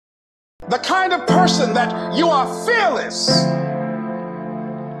the kind of person that you are fearless.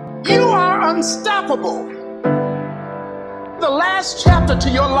 You are unstoppable. The last chapter to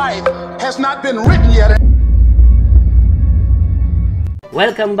your life has not been written yet.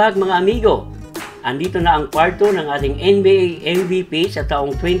 Welcome back mga amigo. Andito na ang part 2 ng ating NBA MVP sa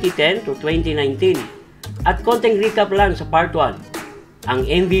taong 2010 to 2019. At konting recap lang sa part 1. Ang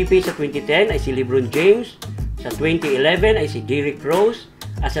MVP sa 2010 ay si Lebronjames, sa 2011 ay si DROSE,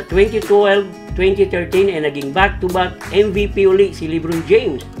 at sa 2012-2013 ay naging back-to-back MVP uli si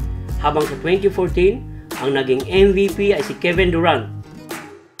Lebronjames. Habang sa 2014, ang naging MVP ay si Kevin Durant.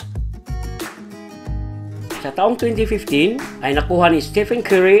 Sa taong 2015 ay nakuha ni Stephen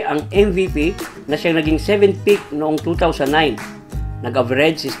Curry ang MVP na siyang naging 7th pick noong 2009.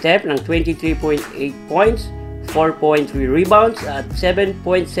 Nag-average si Steph ng 23.8 points, 4.3 rebounds at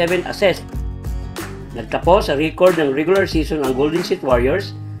 7.7 assists. Nagtapos sa record ng regular season ang Golden State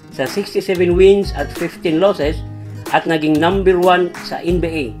Warriors sa 67 wins at 15 losses at naging number 1 sa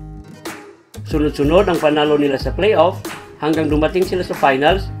NBA. Sunod-sunod ang panalo nila sa playoff hanggang dumating sila sa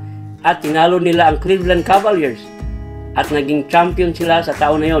finals at tinalo nila ang Cleveland Cavaliers at naging champion sila sa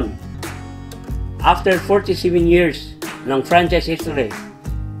taon na yon. After 47 years ng franchise history.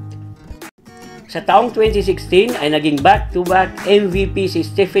 Sa taong 2016 ay naging back-to-back MVP si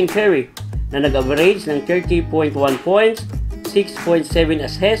Stephen Curry na nag-average ng 30.1 points, 6.7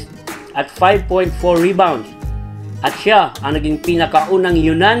 assists at 5.4 rebounds. At siya ang naging pinakaunang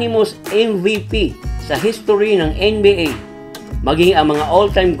unanimous MVP sa history ng NBA. Maging ang mga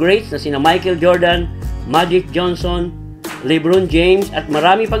all-time greats na sina Michael Jordan, Magic Johnson, Lebronjames at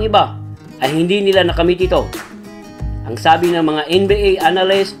marami pang iba ay hindi nila nakamit ito. Ang sabi ng mga NBA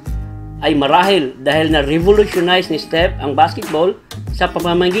analyst ay marahil dahil na-revolutionize ni Steph ang basketball sa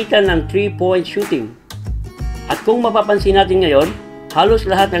pamamagitan ng 3-point shooting. At kung mapapansin natin ngayon, halos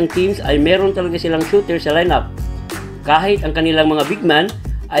lahat ng teams ay meron talaga silang shooter sa lineup. Kahit ang kanilang mga big man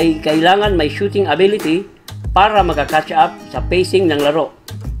ay kailangan may shooting ability para makakatch up sa pacing ng laro.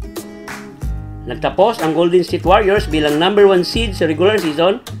 Nagtapos ang Golden State Warriors bilang number 1 seed sa regular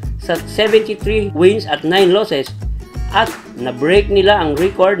season sa 73 wins at 9 losses at na-break nila ang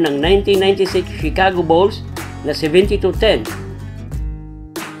record ng 1996 Chicago Bulls na 72-10.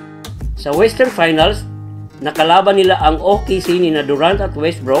 Sa Western Finals, nakalaban nila ang OKC ni Durant at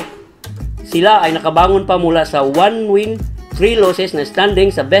Westbrook. Sila ay nakabangon pa mula sa 1 win, 3 losses na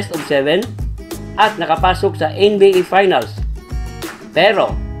standing sa best of 7 at nakapasok sa NBA Finals.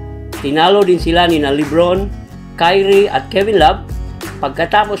 Pero, tinalo din sila ni Lebron, Kyrie at Kevin Love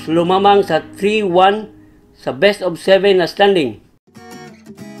pagkatapos lumamang sa 3-1 sa best of 7 na standing.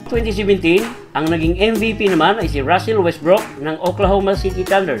 2017, ang naging MVP naman ay si Russell Westbrook ng Oklahoma City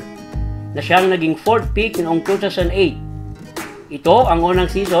Thunder na siyang naging 4th pick noong 2008. Ito ang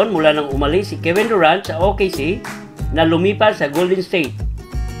unang season mula nang umalis si Kevin Durant sa OKC na lumipat sa Golden State.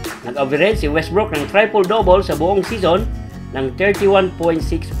 Nag-average si Westbrook ng triple-double sa buong season ng 31.6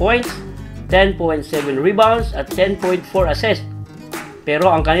 points, 10.7 rebounds at 10.4 assists. Pero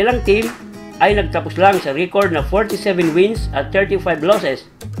ang kanilang team ay nagtapos lang sa record na 47 wins at 35 losses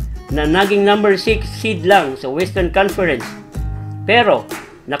na naging number 6 seed lang sa Western Conference. Pero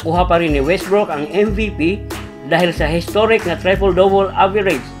nakuha pa rin ni Westbrook ang MVP dahil sa historic na triple-double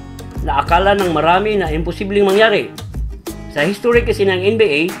average na akala ng marami na imposibleng mangyari. Sa history kasi ng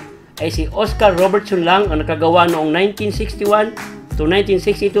NBA ay si Oscar Robertson lang ang nakagawa noong 1961 to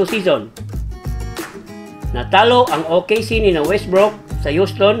 1962 season. Natalo ang OKC ni Westbrook sa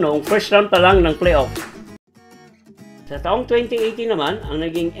Houston noong first round pa lang ng playoff. Sa taong 2018 naman, ang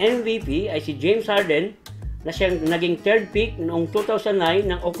naging MVP ay si James Harden na siyang naging 3rd pick noong 2009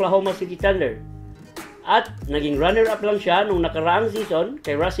 ng Oklahoma City Thunder. At naging runner-up lang siya noong nakaraang season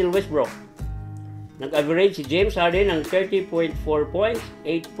kay Russell Westbrook. Nag-average si James Harden ng 30.4 points,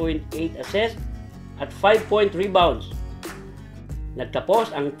 8.8 assists at 5 rebounds. Nagtapos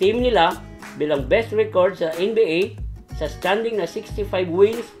ang team nila bilang best record sa NBA sa standing na 65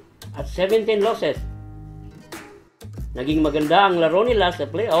 wins at 17 losses. Naging maganda ang laro nila sa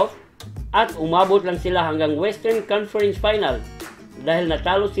playoff at umabot lang sila hanggang Western Conference Final dahil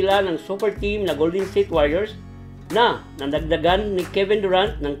natalo sila ng super team na Golden State Warriors na nadagdagan ni Kevin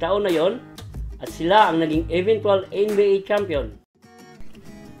Durant ng taon na yon at sila ang naging eventual NBA champion.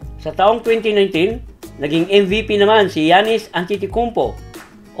 Sa taong 2019, naging MVP naman si Giannis Antetokounmpo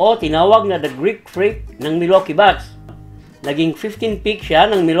o tinawag na the Greek Freak ng Milwaukee Bucks. Naging 15 pick siya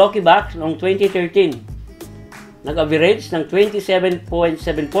ng Milwaukee Bucks noong 2013. Nag-average ng 27.7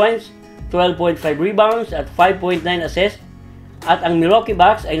 points, 12.5 rebounds at 5.9 assists at ang Milwaukee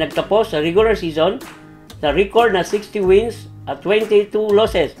Bucks ay nagtapos sa regular season sa record na 60 wins at 22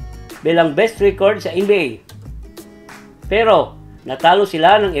 losses bilang best record sa NBA. Pero natalo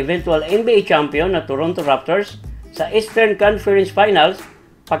sila ng eventual NBA champion na Toronto Raptors sa Eastern Conference Finals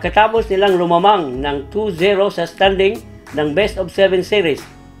pagkatapos nilang lumamang ng 2-0 sa standing ng best of 7 series.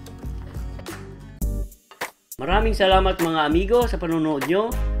 Maraming salamat mga amigo sa panonood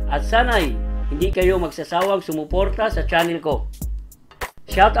nyo at sana'y hindi kayo magsasawang sumuporta sa channel ko.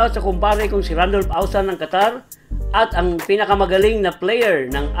 Shoutout sa kumpare kong si Randolph Ausan ng Qatar at ang pinakamagaling na player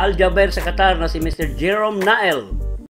ng Al Jaber sa Qatar na si Mr. Jerome Nael.